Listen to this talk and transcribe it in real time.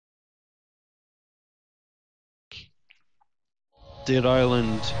Dead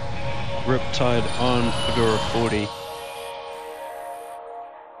Island, Riptide on Fedora 40.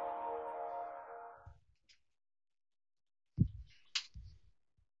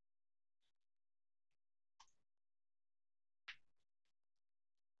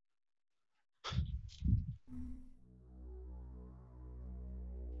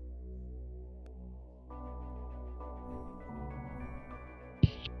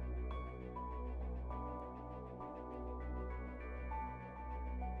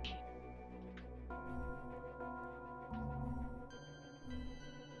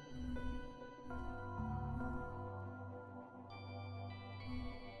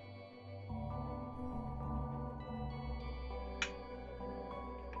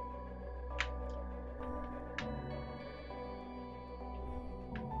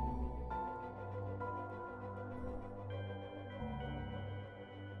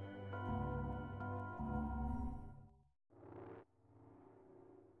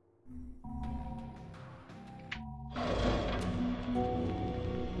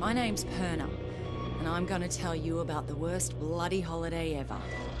 My name's Perna, and I'm gonna tell you about the worst bloody holiday ever.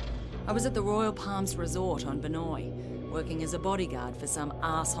 I was at the Royal Palms Resort on Benoy, working as a bodyguard for some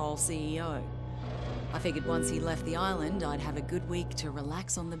asshole CEO. I figured once he left the island, I'd have a good week to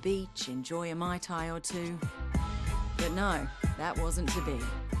relax on the beach, enjoy a Mai Tai or two. But no, that wasn't to be.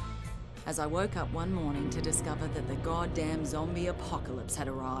 As I woke up one morning to discover that the goddamn zombie apocalypse had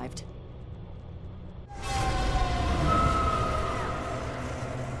arrived.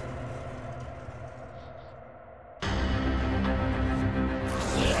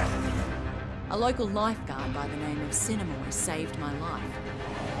 A local lifeguard by the name of Cinemoy saved my life.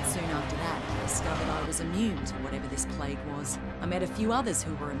 Soon after that, I discovered I was immune to whatever this plague was. I met a few others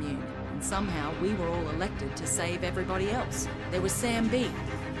who were immune, and somehow we were all elected to save everybody else. There was Sam B,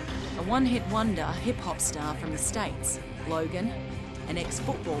 a one-hit wonder hip-hop star from the States. Logan, an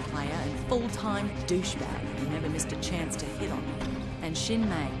ex-football player and full-time douchebag who never missed a chance to hit on me. And Shin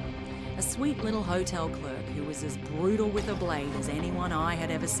Mei, a sweet little hotel clerk who was as brutal with a blade as anyone I had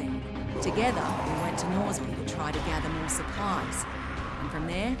ever seen. Together, we went to Norsby to try to gather more supplies. And from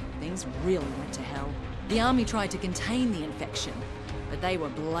there, things really went to hell. The army tried to contain the infection, but they were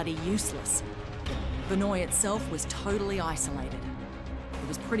bloody useless. Benoy itself was totally isolated. It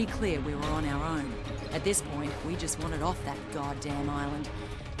was pretty clear we were on our own. At this point, we just wanted off that goddamn island.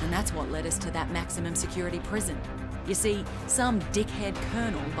 And that's what led us to that maximum security prison. You see, some dickhead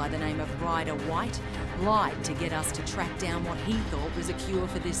colonel by the name of Ryder White lied to get us to track down what he thought was a cure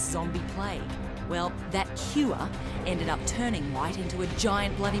for this zombie plague. Well, that cure ended up turning White into a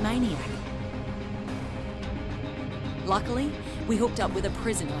giant bloody maniac. Luckily, we hooked up with a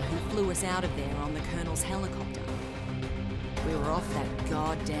prisoner who flew us out of there on the colonel's helicopter. We were off that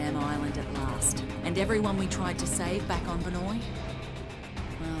goddamn island at last. And everyone we tried to save back on Benoy,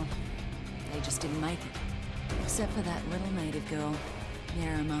 well, they just didn't make it. Except for that little native girl,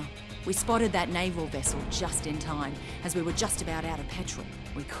 Nerima. We spotted that naval vessel just in time, as we were just about out of petrol.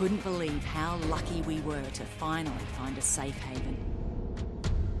 We couldn't believe how lucky we were to finally find a safe haven.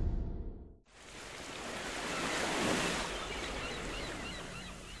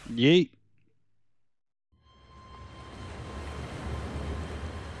 Yeet.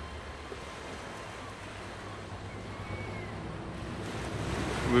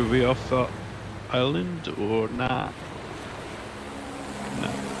 Were we off that island or not? No.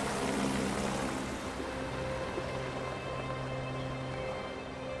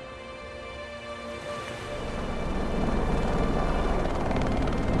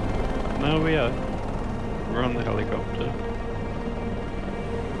 No, we are. We're on the helicopter.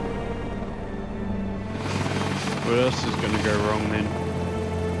 What else is gonna go wrong then?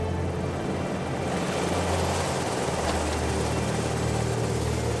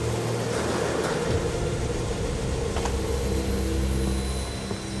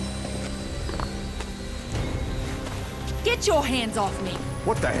 Get your hands off me!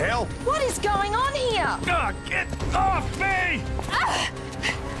 What the hell? What is going on here? Get off me!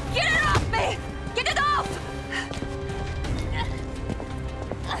 Get it off me! Get it off!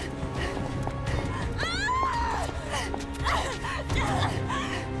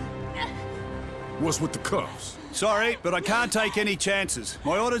 What's with the cuffs? Sorry, but I can't take any chances.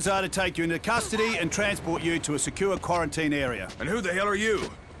 My orders are to take you into custody and transport you to a secure quarantine area. And who the hell are you?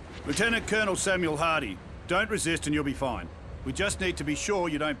 Lieutenant Colonel Samuel Hardy. Don't resist and you'll be fine. We just need to be sure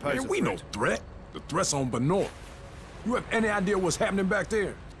you don't pose a Man, we no threat. threat. The threat's on Benoit. You have any idea what's happening back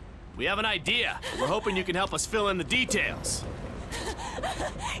there? We have an idea. We're hoping you can help us fill in the details.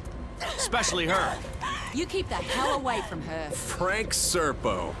 Especially her. You keep the hell away from her. Frank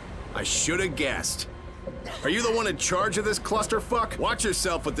Serpo. I should have guessed. Are you the one in charge of this clusterfuck? Watch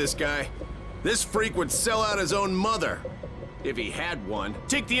yourself with this guy. This freak would sell out his own mother. If he had one.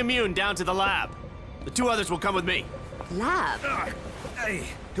 Take the immune down to the lab. The 2 others will come with me. Lab? Hey,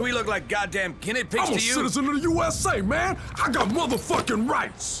 do we look like goddamn guinea pigs I'm a to you? citizen of the USA, man. I got motherfucking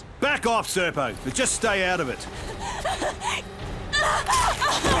rights. Back off, Serpo, but just stay out of it.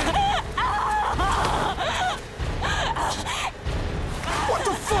 What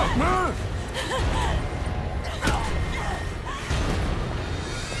the fuck, man?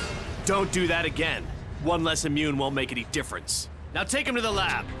 Don't do that again. 1 less immune won't make any difference. Now take him to the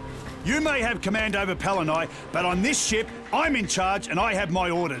lab. You may have command over Palanai, but on this ship, I'm in charge and I have my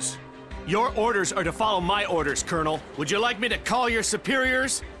orders. Your orders are to follow my orders, Colonel. Would you like me to call your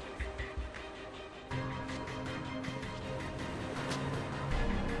superiors?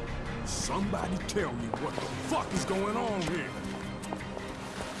 Somebody tell me what the fuck is going on here.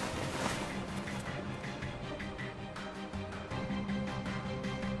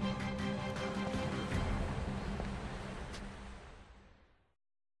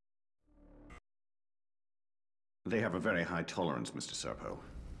 They have a very high tolerance, Mr. Serpo.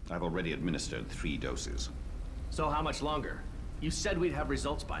 I've already administered 3 doses. So how much longer? You said we'd have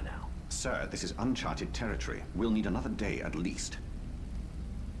results by now. Sir, this is uncharted territory. We'll need another day at least.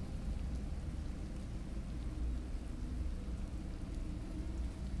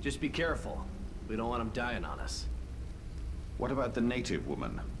 Just be careful. We don't want them dying on us. What about the native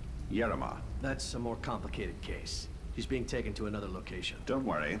woman, Yerima? That's a more complicated case. She's being taken to another location. Don't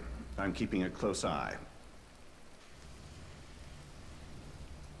worry. I'm keeping a close eye.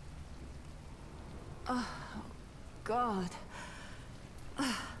 Oh, God.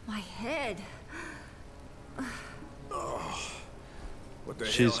 My head. What the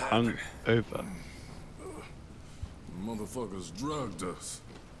She's hell hung happened? over. Motherfuckers drugged us.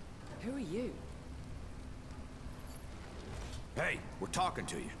 Who are you? Hey, we're talking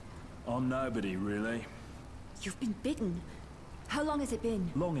to you. I'm nobody, really. You've been bitten. How long has it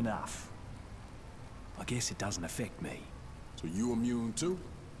been? Long enough. I guess it doesn't affect me. So you immune too?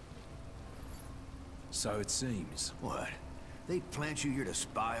 So it seems. What? They plant you here to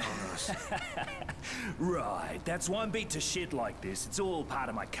spy on us? Right, that's why I'm beat to shit like this. It's all part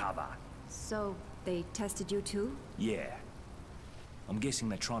of my cover. So, they tested you too? Yeah. I'm guessing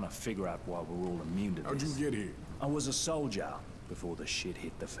they're trying to figure out why we're all immune to How'd this. you get here? I was a soldier before the shit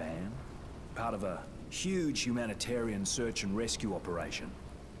hit the fan. Part of a huge humanitarian search and rescue operation.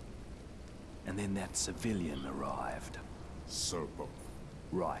 And then that civilian arrived. Serpo.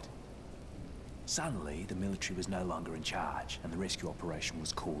 Right. Suddenly, the military was no longer in charge, and the rescue operation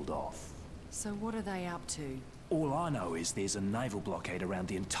was called off. So what are they up to? All I know is there's a naval blockade around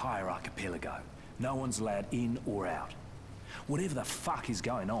the entire archipelago. No one's allowed in or out. Whatever the fuck is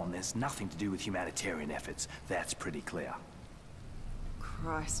going on, there's nothing to do with humanitarian efforts. That's pretty clear.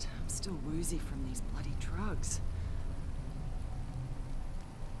 Christ, I'm still woozy from these bloody drugs.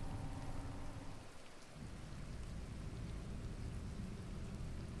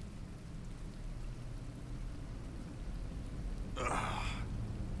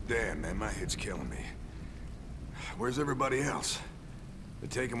 Damn, man, my head's killing me. Where's everybody else? They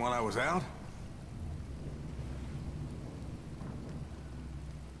take him while I was out?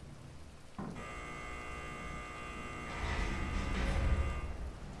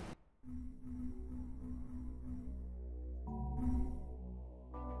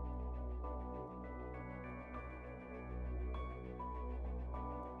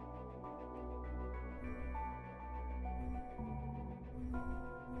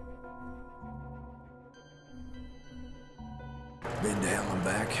 Been to hell and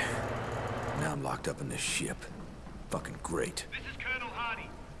back. Now I'm locked up in this ship. Fucking great. This is Colonel Hardy.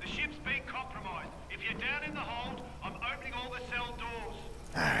 The ship's been compromised. If you're down in the hold, I'm opening all the cell doors.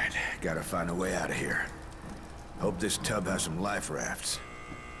 Alright, gotta find a way out of here. Hope this tub has some life rafts.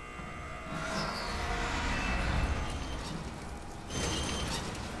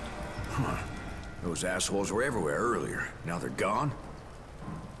 Huh. Those assholes were everywhere earlier. Now they're gone?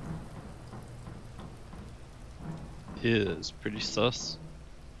 Is pretty sus.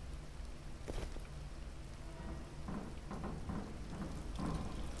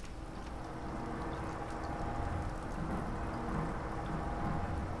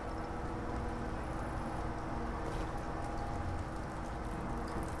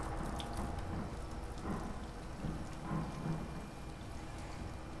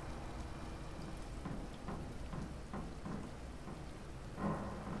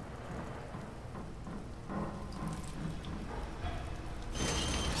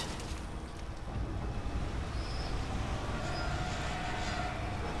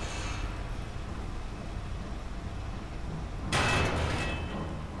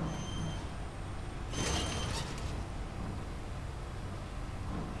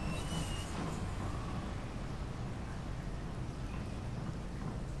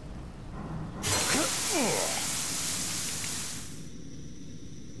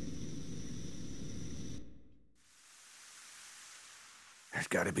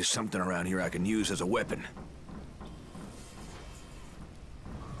 gotta be something around here I can use as a weapon.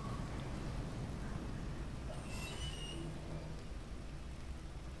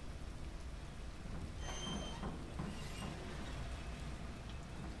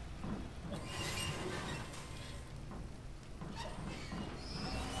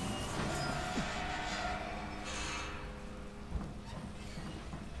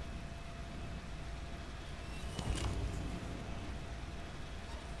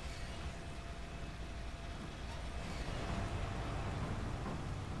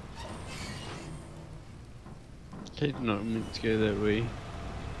 Did not meant to go that way.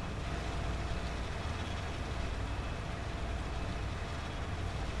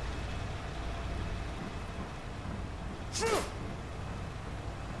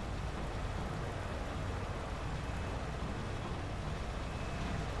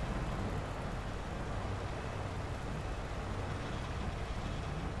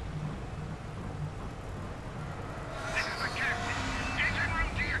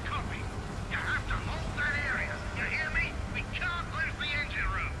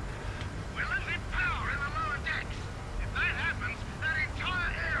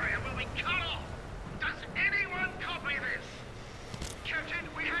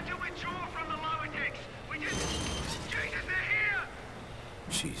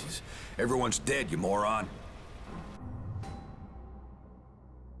 Jesus. Everyone's dead, you moron.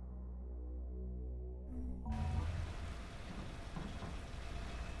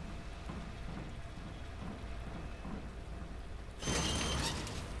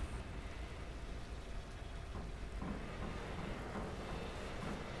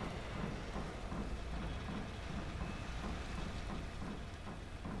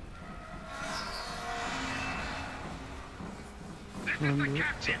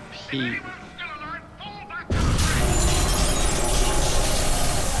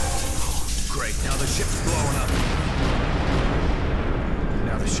 Great, now the ship's blowing up.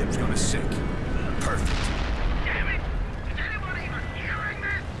 Now the ship's gonna sink. Perfect. Damn it! Is anyone even hearing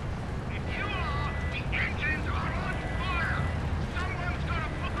this? If you are, the engines are on fire! Someone's gotta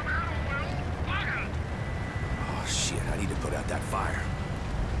put them out or we're all buggered! Oh shit, I need to put out that fire.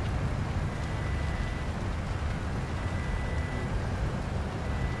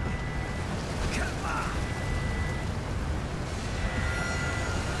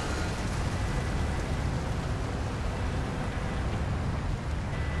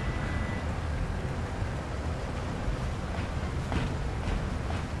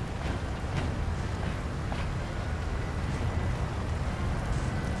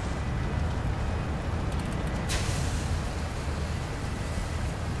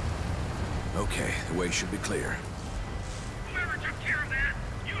 Okay, the way should be clear. Whoever took care of that,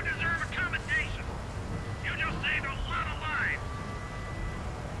 you deserve a commendation. You just saved a lot of lives.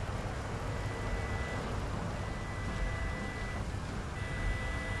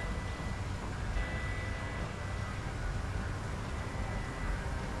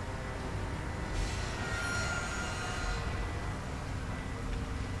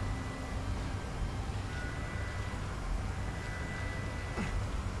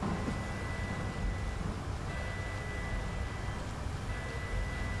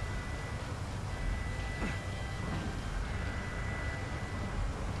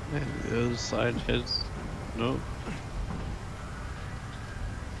 And the other side has no.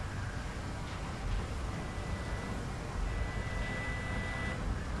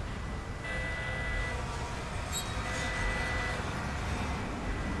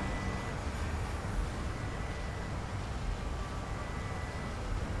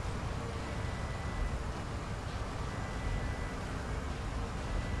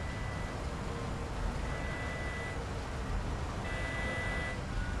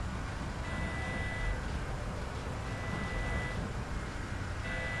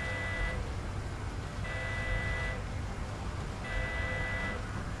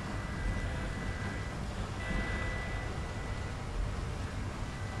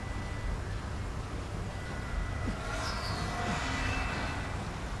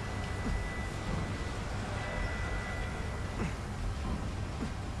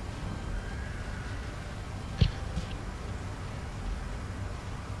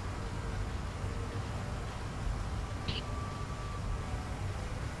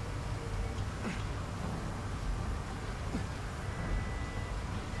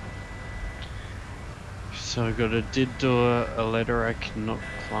 So I got a dead door, a ladder I cannot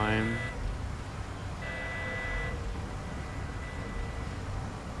climb.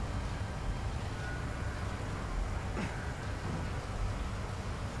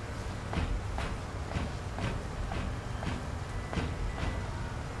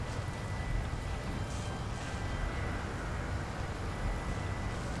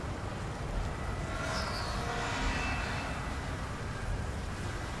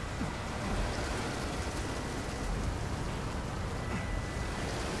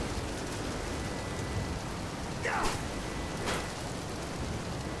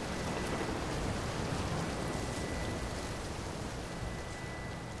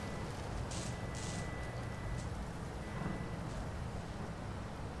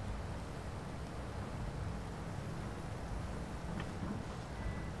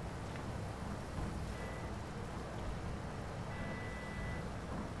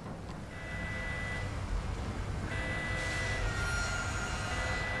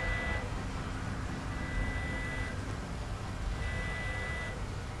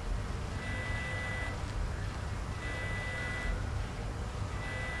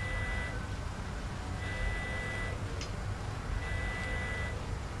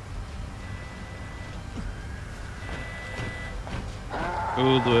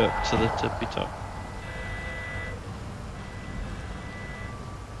 All the way up to the tippy top.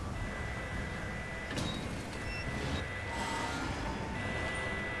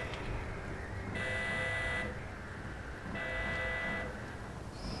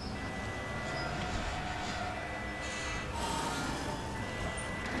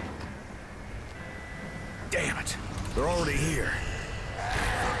 Damn it. They're already here.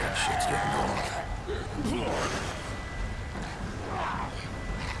 Fucking shit's getting old.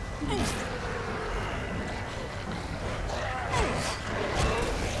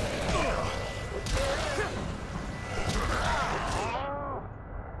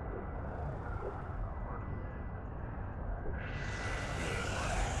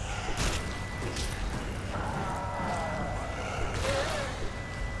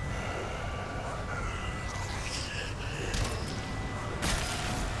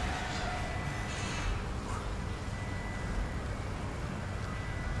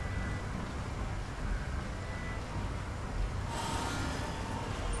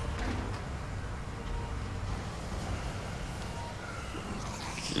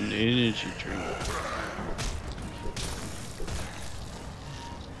 An energy drink.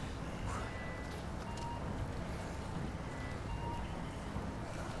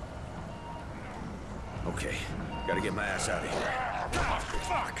 Okay, gotta get my ass out of here.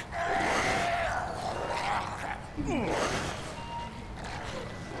 Fuck!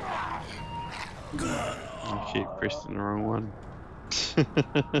 Oh shit, pressed the wrong one.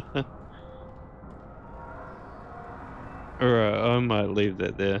 Alright, I might leave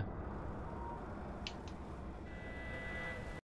that there.